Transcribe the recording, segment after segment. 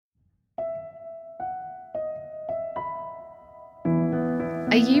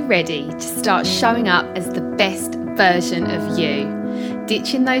Are you ready to start showing up as the best version of you?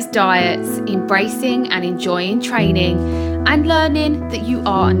 Ditching those diets, embracing and enjoying training, and learning that you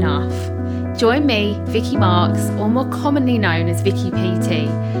are enough. Join me, Vicky Marks, or more commonly known as Vicky PT,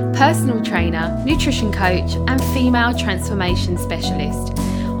 personal trainer, nutrition coach, and female transformation specialist,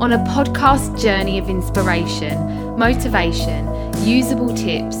 on a podcast journey of inspiration, motivation, usable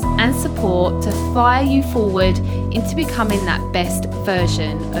tips, and support to fire you forward into becoming that best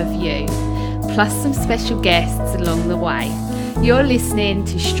version of you, plus some special guests along the way. You're listening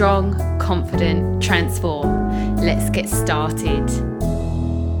to Strong, Confident, Transform. Let's get started.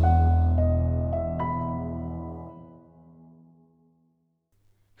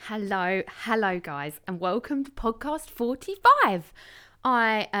 Hello guys, and welcome to podcast 45.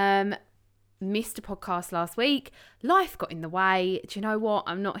 I missed a podcast last week. Life got in the way. Do you know what?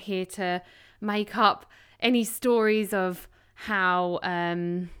 I'm not here to make up any stories of how,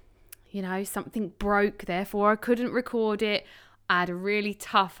 something broke, therefore I couldn't record it. I had a really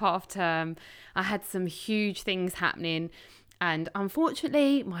tough half term. I had some huge things happening, and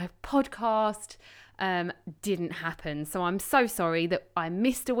unfortunately my podcast didn't happen. So I'm so sorry that I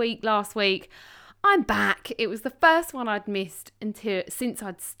missed a week last week. I'm back. It was the first one I'd missed since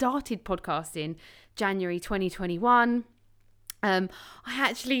I'd started podcasting January 2021. I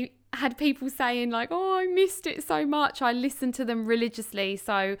actually had people saying like, oh, I missed it so much. I listened to them religiously.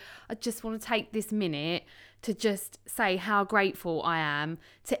 So I just want to take this minute to just say how grateful I am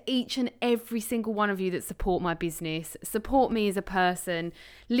to each and every single one of you that support my business, support me as a person,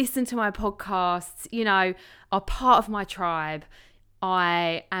 listen to my podcasts, are part of my tribe.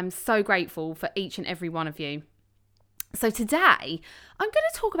 I am so grateful for each and every one of you. So today, I'm going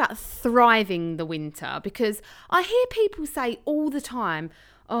to talk about thriving the winter, because I hear people say all the time,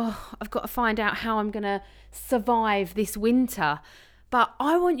 oh, I've got to find out how I'm going to survive this winter. But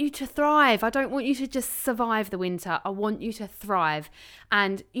I want you to thrive. I don't want you to just survive the winter. I want you to thrive.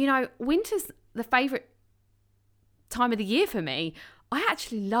 And, winter's the favourite time of the year for me. I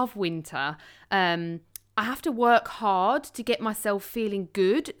actually love winter. I have to work hard to get myself feeling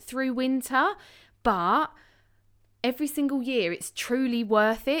good through winter, but every single year it's truly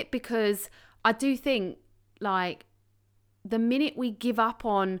worth it, because I do think like the minute we give up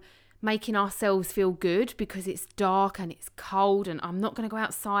on making ourselves feel good because it's dark and it's cold and I'm not going to go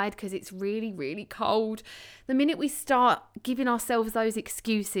outside because it's really, really cold, the minute we start giving ourselves those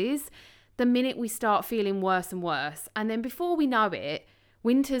excuses, the minute we start feeling worse and worse. And then before we know it,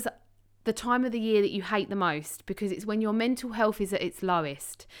 winter's the time of the year that you hate the most, because it's when your mental health is at its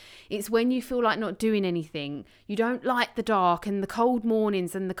lowest. It's when you feel like not doing anything. You don't like the dark and the cold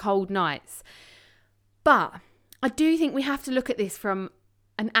mornings and the cold nights. But I do think we have to look at this from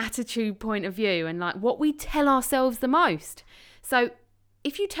an attitude point of view and like what we tell ourselves the most. So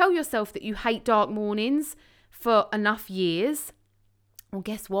if you tell yourself that you hate dark mornings for enough years, well,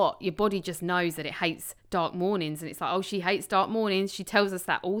 guess what? Your body just knows that it hates dark mornings. And it's like, oh, she hates dark mornings. She tells us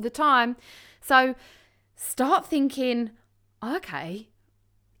that all the time. So start thinking, okay,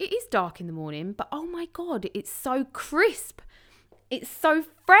 it is dark in the morning, but oh my God, it's so crisp. It's so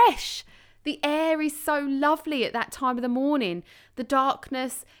fresh. The air is so lovely at that time of the morning. The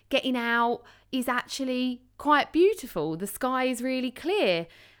darkness getting out is actually quite beautiful. The sky is really clear.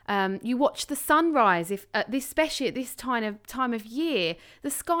 You watch the sunrise, especially at this time of year, the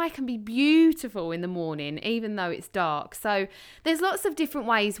sky can be beautiful in the morning, even though it's dark. So there's lots of different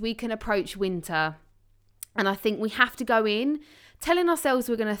ways we can approach winter. And I think we have to go in telling ourselves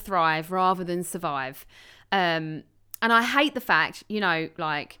we're going to thrive rather than survive. And I hate the fact,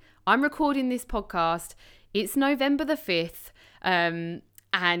 I'm recording this podcast. It's November the 5th.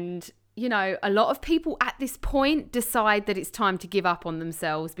 And a lot of people at this point decide that it's time to give up on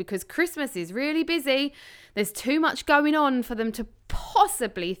themselves because Christmas is really busy. There's too much going on for them to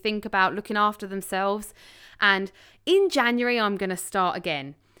possibly think about looking after themselves. And in January, I'm going to start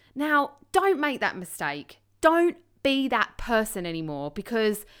again. Now, don't make that mistake. Don't be that person anymore,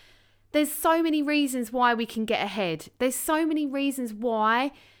 because there's so many reasons why we can get ahead. There's so many reasons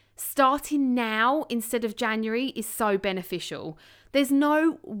why starting now instead of January is so beneficial. There's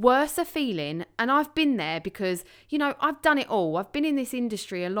no worse a feeling, and I've been there because, I've done it all. I've been in this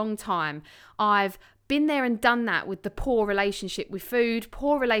industry a long time. I've been there and done that with the poor relationship with food,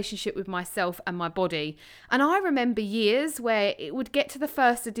 poor relationship with myself and my body. And I remember years where it would get to the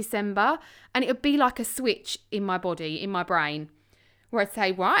 1st of December and it would be like a switch in my body, in my brain, where I'd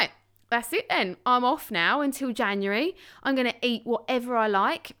say, right, that's it then. I'm off now until January. I'm going to eat whatever I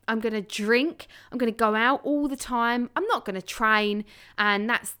like. I'm going to drink. I'm going to go out all the time. I'm not going to train. And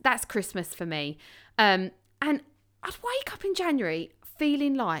that's Christmas for me. And I'd wake up in January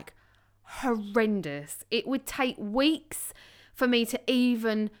feeling like horrendous. It would take weeks for me to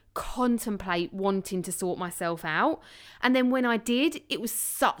even contemplate wanting to sort myself out. And then when I did, it was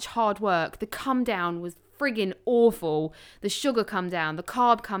such hard work. The come down was friggin' awful. The sugar come down, the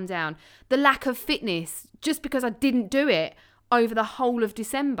carb come down, the lack of fitness, just because I didn't do it over the whole of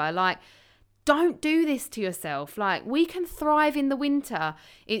December. Like, don't do this to yourself. Like, we can thrive in the winter.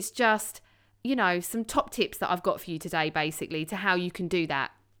 It's just, some top tips that I've got for you today, basically, to how you can do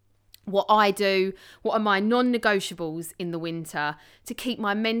that. What I do, what are my non-negotiables in the winter to keep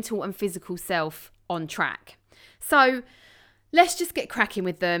my mental and physical self on track. So let's just get cracking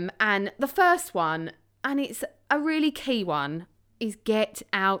with them. And the first one, and it's a really key one, is get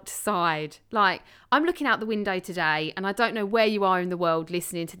outside. Like, I'm looking out the window today, and I don't know where you are in the world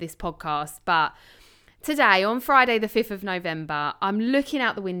listening to this podcast, but today, on Friday the 5th of November, I'm looking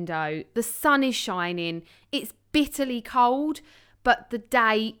out the window, the sun is shining, it's bitterly cold, but the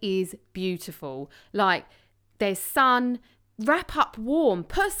day is beautiful. Like, there's sun, wrap up warm,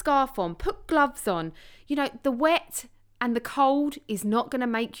 put a scarf on, put gloves on. The wet and the cold is not going to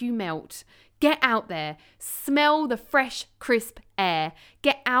make you melt. Get out there, smell the fresh, crisp air,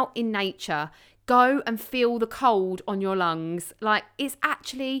 get out in nature, go and feel the cold on your lungs. Like, it's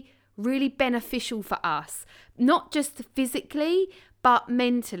actually really beneficial for us, not just physically, but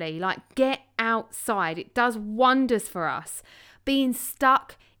mentally. Like, get outside. It does wonders for us. Being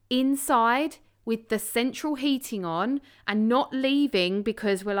stuck inside with the central heating on and not leaving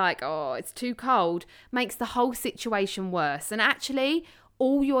because we're like, oh, it's too cold, makes the whole situation worse. And actually,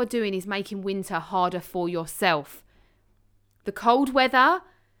 all you're doing is making winter harder for yourself. The cold weather,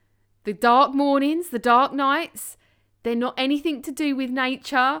 the dark mornings, the dark nights, they're not anything to do with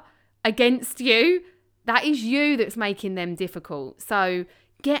nature against you. That is you that's making them difficult. So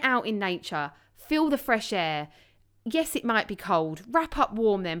get out in nature, feel the fresh air. Yes, it might be cold. Wrap up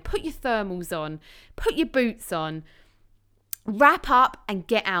warm then. Put your thermals on. Put your boots on. Wrap up and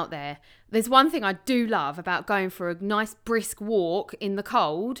get out there. There's one thing I do love about going for a nice brisk walk in the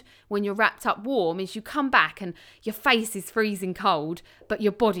cold when you're wrapped up warm is you come back and your face is freezing cold, but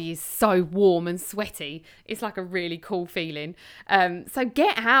your body is so warm and sweaty. It's like a really cool feeling. So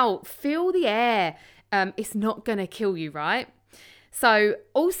get out, feel the air. It's not going to kill you, right? So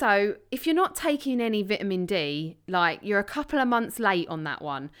also, if you're not taking any vitamin D, like you're a couple of months late on that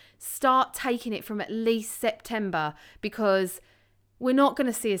one, start taking it from at least September because we're not going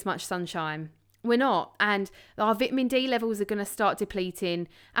to see as much sunshine. We're not. And our vitamin D levels are going to start depleting.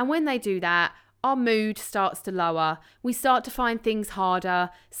 And when they do that, our mood starts to lower. We start to find things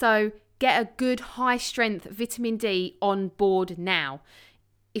harder. So get a good high strength vitamin D on board now,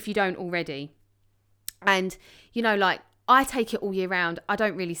 if you don't already. And, I take it all year round. I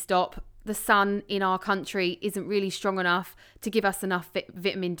don't really stop. The sun in our country isn't really strong enough to give us enough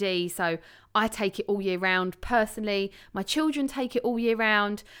vitamin D. So I take it all year round. Personally, my children take it all year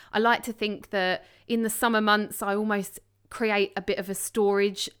round. I like to think that in the summer months, I almost create a bit of a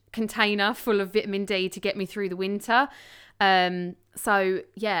storage container full of vitamin D to get me through the winter. So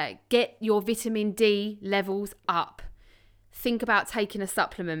yeah, get your vitamin D levels up. Think about taking a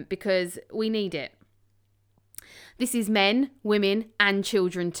supplement because we need it. This is men, women, and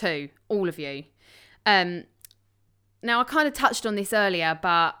children too, all of you. Now, I kind of touched on this earlier,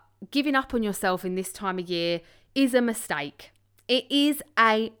 but giving up on yourself in this time of year is a mistake. It is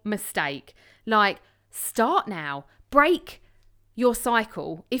a mistake. Like, start now. Break your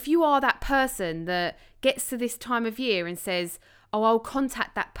cycle. If you are that person that gets to this time of year and says, oh, I'll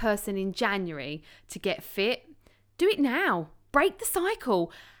contact that person in January to get fit, do it now. Break the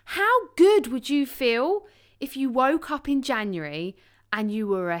cycle. How good would you feel if you woke up in January and you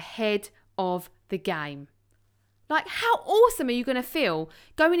were ahead of the game? Like, how awesome are you going to feel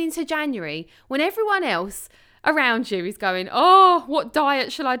going into January when everyone else around you is going, oh, what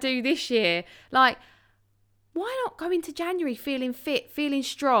diet shall I do this year? Like, why not go into January feeling fit, feeling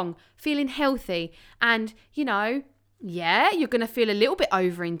strong, feeling healthy? And, yeah, you're going to feel a little bit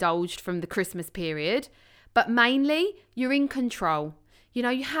overindulged from the Christmas period, but mainly you're in control.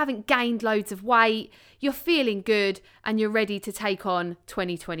 You haven't gained loads of weight, you're feeling good, and you're ready to take on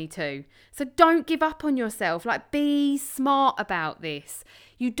 2022. So don't give up on yourself. Like, be smart about this.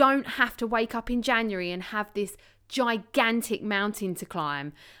 You don't have to wake up in January and have this gigantic mountain to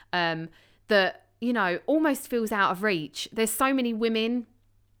climb that, almost feels out of reach. There's so many women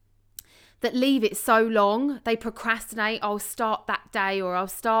that leave it so long. They procrastinate. I'll start that day, or I'll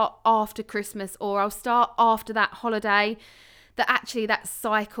start after Christmas, or I'll start after that holiday. That actually that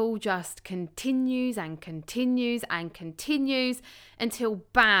cycle just continues and continues and continues until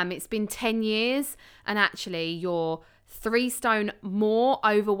bam, it's been 10 years and actually you're 3 stone more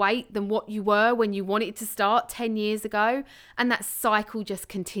overweight than what you were when you wanted to start 10 years ago. And that cycle just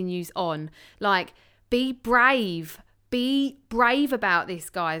continues on. Like, be brave about this,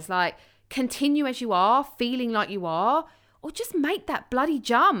 guys. Like, continue as you are, feeling like you are, or just make that bloody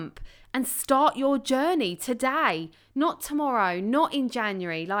jump and start your journey today, not tomorrow, not in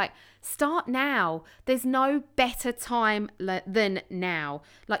January. Like, start now. There's no better time than now.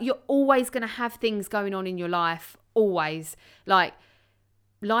 Like, you're always going to have things going on in your life, always. Like,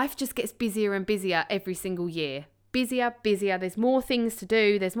 life just gets busier and busier every single year. Busier. There's more things to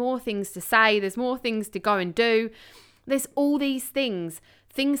do. There's more things to say. There's more things to go and do. There's all these things.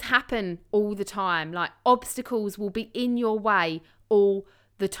 Things happen all the time. Like, obstacles will be in your way all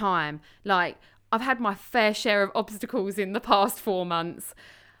the time. Like, I've had my fair share of obstacles in the past 4 months.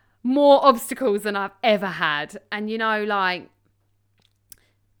 More obstacles than I've ever had. And, you know, like,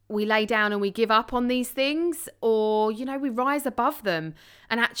 we lay down and we give up on these things, or, you know, we rise above them.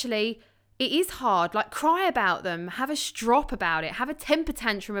 And actually, it is hard. Like, cry about them, have a strop about it, have a temper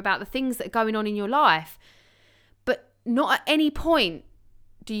tantrum about the things that are going on in your life. But not at any point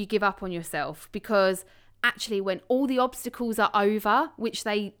do you give up on yourself, because actually, when all the obstacles are over, which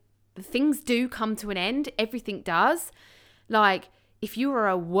things do come to an end, everything does. Like, if you are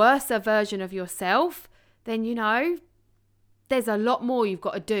a worse version of yourself, then, you know, there's a lot more you've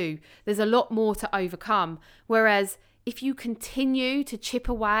got to do. There's a lot more to overcome. Whereas if you continue to chip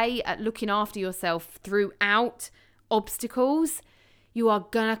away at looking after yourself throughout obstacles, you are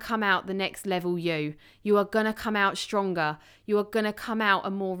going to come out the next level you. You are going to come out stronger. You are going to come out a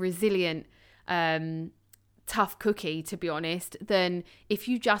more resilient, tough cookie, to be honest, than if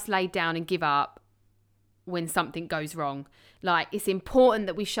you just lay down and give up when something goes wrong. Like, it's important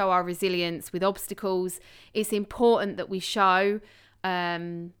that we show our resilience with obstacles. It's important that we show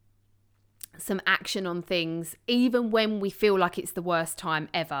some action on things, even when we feel like it's the worst time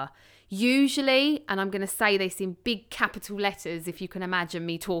ever. Usually, and I'm going to say this in big capital letters, if you can imagine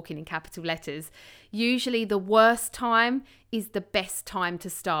me talking in capital letters, usually the worst time is the best time to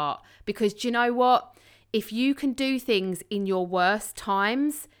start. Because do you know what? If you can do things in your worst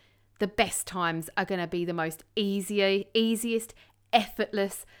times, the best times are going to be the most easiest,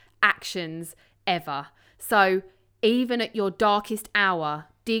 effortless actions ever. So even at your darkest hour,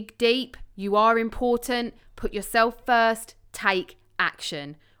 dig deep. You are important. Put yourself first. Take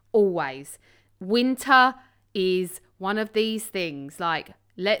action. Always. Winter is one of these things. Like,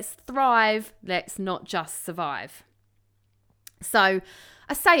 let's thrive. Let's not just survive. So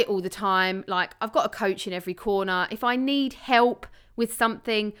I say it all the time. Like, I've got a coach in every corner. If I need help with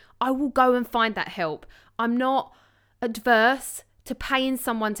something, I will go and find that help. I'm not adverse to paying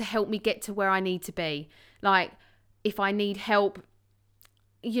someone to help me get to where I need to be. Like, if I need help,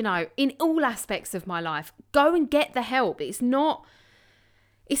 you know, in all aspects of my life, go and get the help. It's not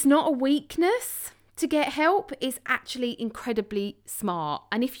a weakness to get help. It's actually incredibly smart.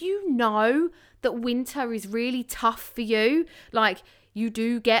 And if you know that winter is really tough for you, like, you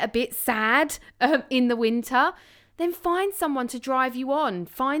do get a bit sad in the winter, then find someone to drive you on.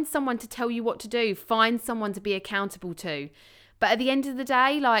 Find someone to tell you what to do. Find someone to be accountable to. But at the end of the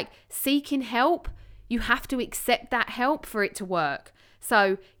day, like, seeking help, you have to accept that help for it to work.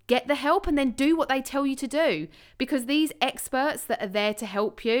 So get the help and then do what they tell you to do, because these experts that are there to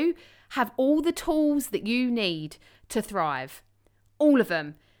help you have all the tools that you need to thrive. All of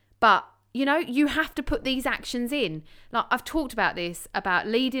them. But, you know, you have to put these actions in. Like, I've talked about this, about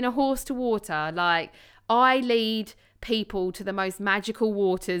leading a horse to water. Like, I lead people to the most magical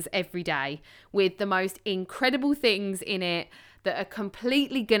waters every day with the most incredible things in it that are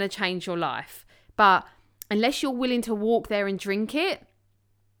completely going to change your life. But unless you're willing to walk there and drink it,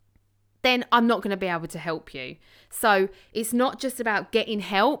 then I'm not going to be able to help you. So it's not just about getting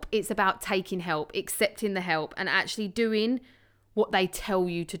help. It's about taking help, accepting the help, and actually doing what they tell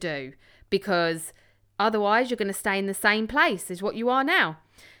you to do. Because otherwise you're going to stay in the same place as what you are now.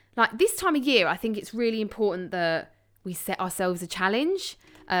 Like, this time of year, I think it's really important that we set ourselves a challenge.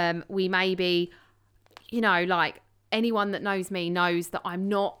 We maybe, you know, like, anyone that knows me knows that I'm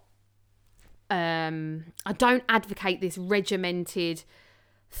not, I don't advocate this regimented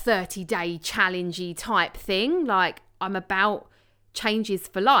 30-day challengey type thing. Like, I'm about changes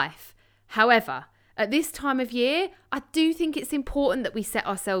for life. However, at this time of year, I do think it's important that we set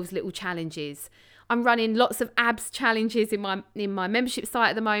ourselves little challenges. I'm running lots of abs challenges in my membership site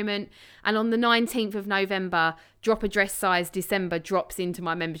at the moment. And on the 19th of November, Drop a Dress Size December drops into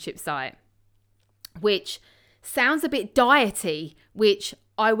my membership site, which sounds a bit diety, which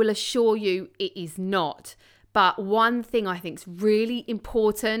I will assure you it is not. But one thing I think is really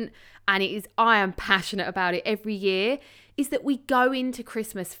important, and I am passionate about it every year, is that we go into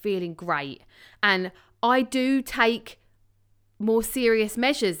Christmas feeling great. And I do take more serious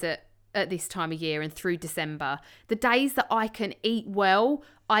measures at this time of year and through December. The days that I can eat well,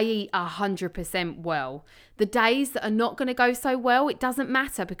 I eat 100% well. The days that are not going to go so well, it doesn't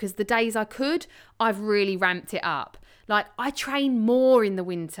matter, because the days I could, I've really ramped it up. Like, I train more in the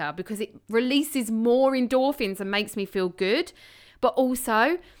winter because it releases more endorphins and makes me feel good. But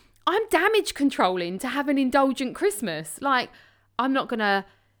also, I'm damage controlling to have an indulgent Christmas. Like, I'm not going to,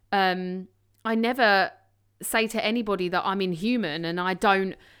 I never say to anybody that I'm inhuman and I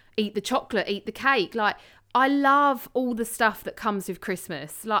don't eat the chocolate, eat the cake. Like, I love all the stuff that comes with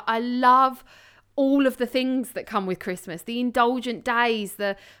Christmas. Like, I love all of the things that come with Christmas. The indulgent days,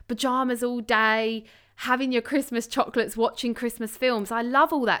 the pajamas all day, having your Christmas chocolates, watching Christmas films. I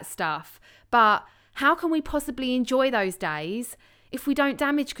love all that stuff. But how can we possibly enjoy those days if we don't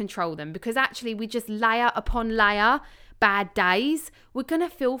damage control them? Because actually we just layer upon layer bad days. We're going to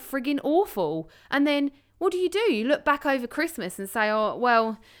feel frigging awful. And then what do? You look back over Christmas and say, oh,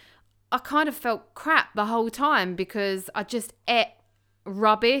 well, I kind of felt crap the whole time because I just ate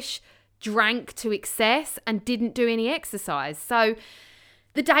rubbish, drank to excess, and didn't do any exercise. So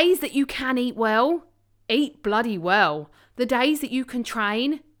the days that you can eat well, eat bloody well. The days that you can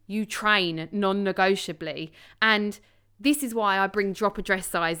train, you train non-negotiably. And this is why I bring Drop a Dress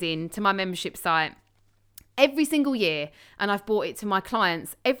Size in to my membership site every single year. And I've brought it to my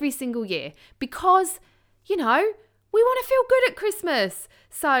clients every single year because, we want to feel good at Christmas.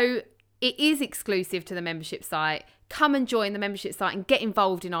 So it is exclusive to the membership site. Come and join the membership site and get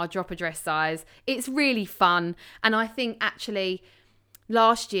involved in our Drop a Dress Size. It's really fun. And I think actually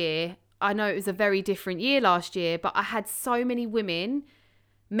last year, I know it was a very different year last year, but I had so many women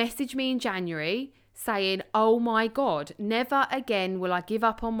message me in January saying, oh my God, never again will I give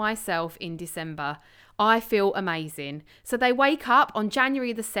up on myself in December. I feel amazing. So they wake up on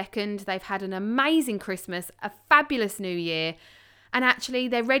January the 2nd, they've had an amazing Christmas, a fabulous New Year, and actually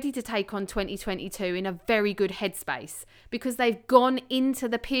they're ready to take on 2022 in a very good headspace because they've gone into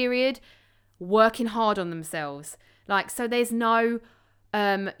the period working hard on themselves. Like, so there's no,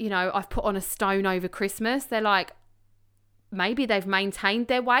 I've put on a stone over Christmas. They're like, maybe they've maintained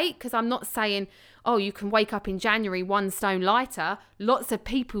their weight, because I'm not saying, oh, you can wake up in January 1 stone lighter. Lots of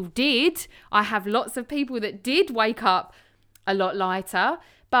people did. I have lots of people that did wake up a lot lighter,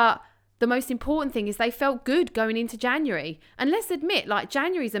 but the most important thing is they felt good going into January. And let's admit, like,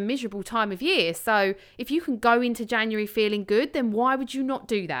 January is a miserable time of year. So if you can go into January feeling good, then why would you not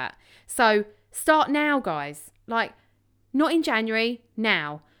do that? So start now, guys. Like, not in January,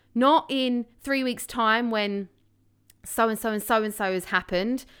 now. Not in 3 weeks' time when so-and-so and so-and-so has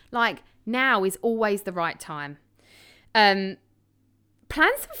happened. Like, now is always the right time. Plan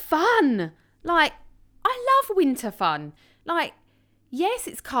some fun. Like, I love winter fun. Like, yes,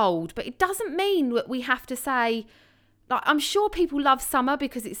 it's cold, but it doesn't mean that we have to say, like, I'm sure people love summer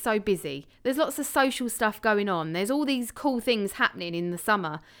because it's so busy. There's lots of social stuff going on. There's all these cool things happening in the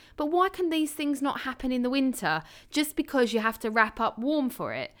summer. But why can these things not happen in the winter just because you have to wrap up warm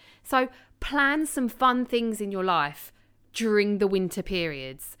for it? So plan some fun things in your life during the winter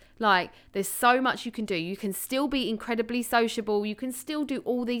periods. Like, there's so much you can do. You can still be incredibly sociable. You can still do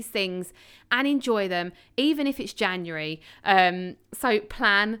all these things and enjoy them, even if it's January. So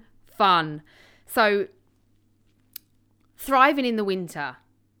plan fun. So thriving in the winter.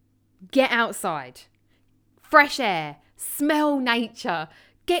 Get outside. Fresh air. Smell nature.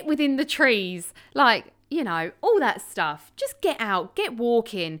 Get within the trees. Like, all that stuff. Just get out. Get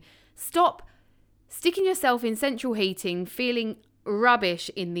walking. Stop sticking yourself in central heating, feeling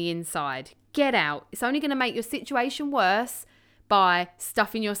rubbish in the inside. Get out. It's only going to make your situation worse by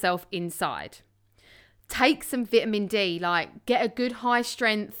stuffing yourself inside. Take some vitamin D, like get a good high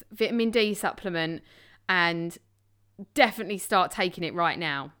strength vitamin D supplement and definitely start taking it right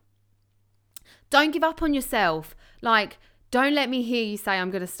now. Don't give up on yourself. Like, don't let me hear you say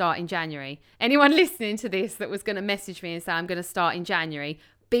I'm going to start in January. Anyone listening to this that was going to message me and say I'm going to start in January,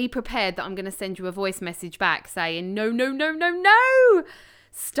 be prepared that I'm going to send you a voice message back saying, no.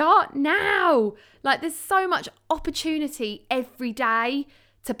 Start now. Like, there's so much opportunity every day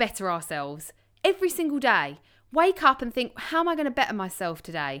to better ourselves. Every single day. Wake up and think, how am I going to better myself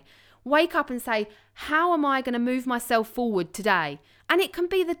today? Wake up and say, how am I going to move myself forward today? And it can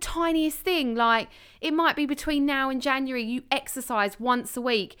be the tiniest thing. Like, it might be between now and January, you exercise once a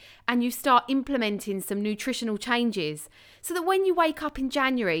week and you start implementing some nutritional changes so that when you wake up in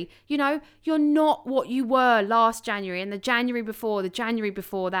January, you're not what you were last January and the January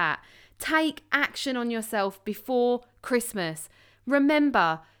before that. Take action on yourself before Christmas.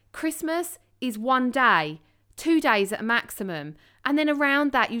 Remember, Christmas is one day, 2 days at a maximum. And then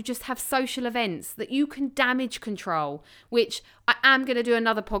around that, you just have social events that you can damage control, which I am going to do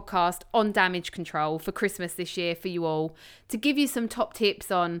another podcast on damage control for Christmas this year for you all, to give you some top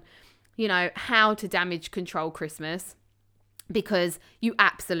tips on, how to damage control Christmas, because you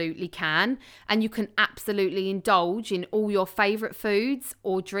absolutely can. And you can absolutely indulge in all your favorite foods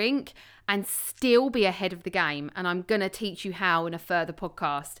or drink and still be ahead of the game. And I'm going to teach you how in a further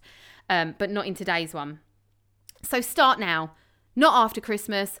podcast, but not in today's one. So start now. Not after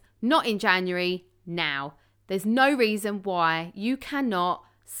Christmas, not in January, now. There's no reason why you cannot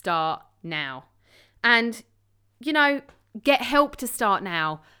start now. And, get help to start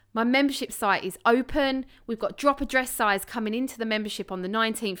now. My membership site is open. We've got drop a dress size coming into the membership on the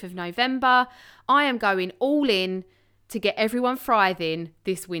 19th of November. I am going all in to get everyone thriving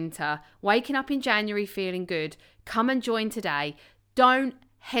this winter. Waking up in January feeling good. Come and join today. Don't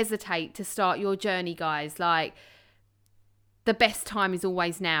hesitate to start your journey, guys. The best time is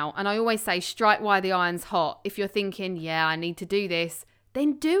always now. And I always say, strike while the iron's hot. If you're thinking, yeah, I need to do this,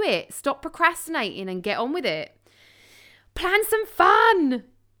 then do it. Stop procrastinating and get on with it. Plan some fun.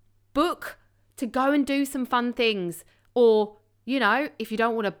 Book to go and do some fun things. Or, if you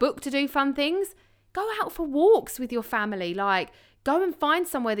don't want to book to do fun things, go out for walks with your family. Go and find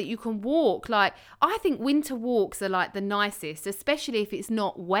somewhere that you can walk. I think winter walks are the nicest, especially if it's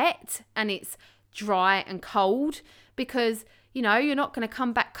not wet and it's dry and cold, because you're not going to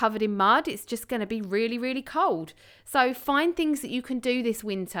come back covered in mud. It's just going to be really, really cold. So find things that you can do this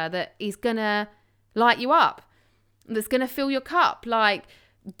winter that is going to light you up, that's going to fill your cup.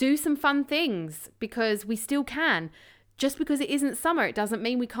 Do some fun things, because we still can. Just because it isn't summer, it doesn't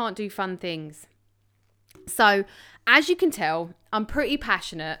mean we can't do fun things. So as you can tell, I'm pretty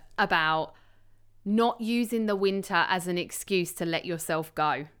passionate about not using the winter as an excuse to let yourself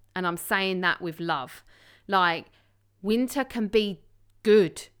go. And I'm saying that with love. Winter can be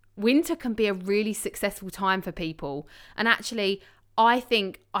good. Winter can be a really successful time for people. And actually, I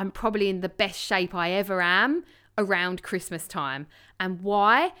think I'm probably in the best shape I ever am around Christmas time. And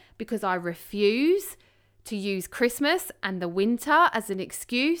why? Because I refuse to use Christmas and the winter as an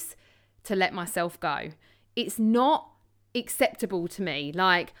excuse to let myself go. It's not acceptable to me.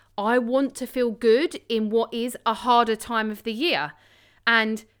 I want to feel good in what is a harder time of the year.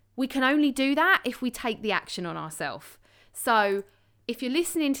 And we can only do that if we take the action on ourselves. So if you're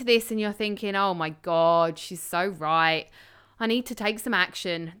listening to this and you're thinking, oh my God, she's so right, I need to take some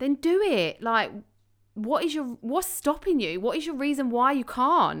action, then do it. What's stopping you? What is your reason why you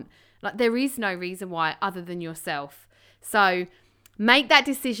can't? There is no reason why other than yourself. So make that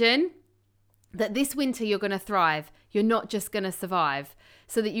decision that this winter you're going to thrive. You're not just going to survive.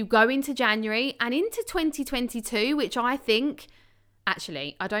 So that you go into January and into 2022, which I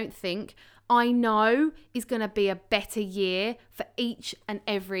know is going to be a better year for each and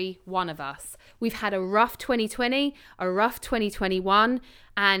every one of us. We've had a rough 2020, a rough 2021,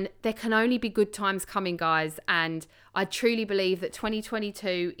 and there can only be good times coming, guys. And I truly believe that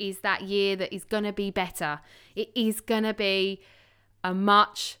 2022 is that year that is going to be better. It is going to be a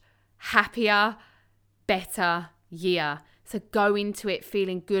much happier, better year. So go into it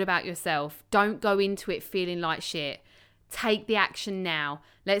feeling good about yourself. Don't go into it feeling like shit. Take the action now.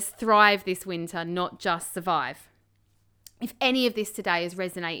 Let's thrive this winter, not just survive. If any of this today has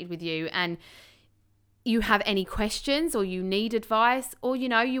resonated with you and you have any questions or you need advice or,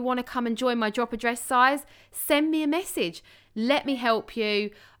 you want to come and join my drop a dress size, send me a message. Let me help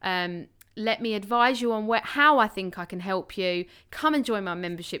you. Let me advise you on how I think I can help you. Come and join my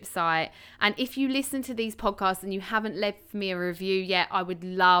membership site. And if you listen to these podcasts and you haven't left me a review yet, I would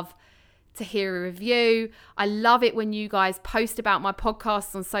love to hear a review. I love it when you guys post about my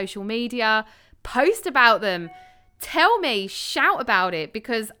podcasts on social media. Post about them. Tell me, shout about it,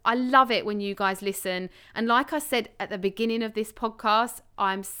 because I love it when you guys listen. And like I said at the beginning of this podcast,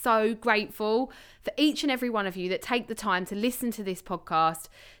 I'm so grateful for each and every one of you that take the time to listen to this podcast,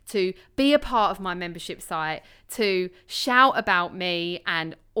 to be a part of my membership site, to shout about me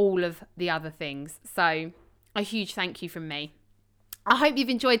and all of the other things. So a huge thank you from me. I hope you've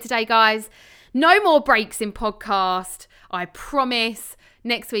enjoyed today, guys. No more breaks in podcast. I promise.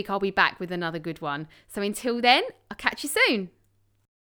 Next week, I'll be back with another good one. So until then, I'll catch you soon.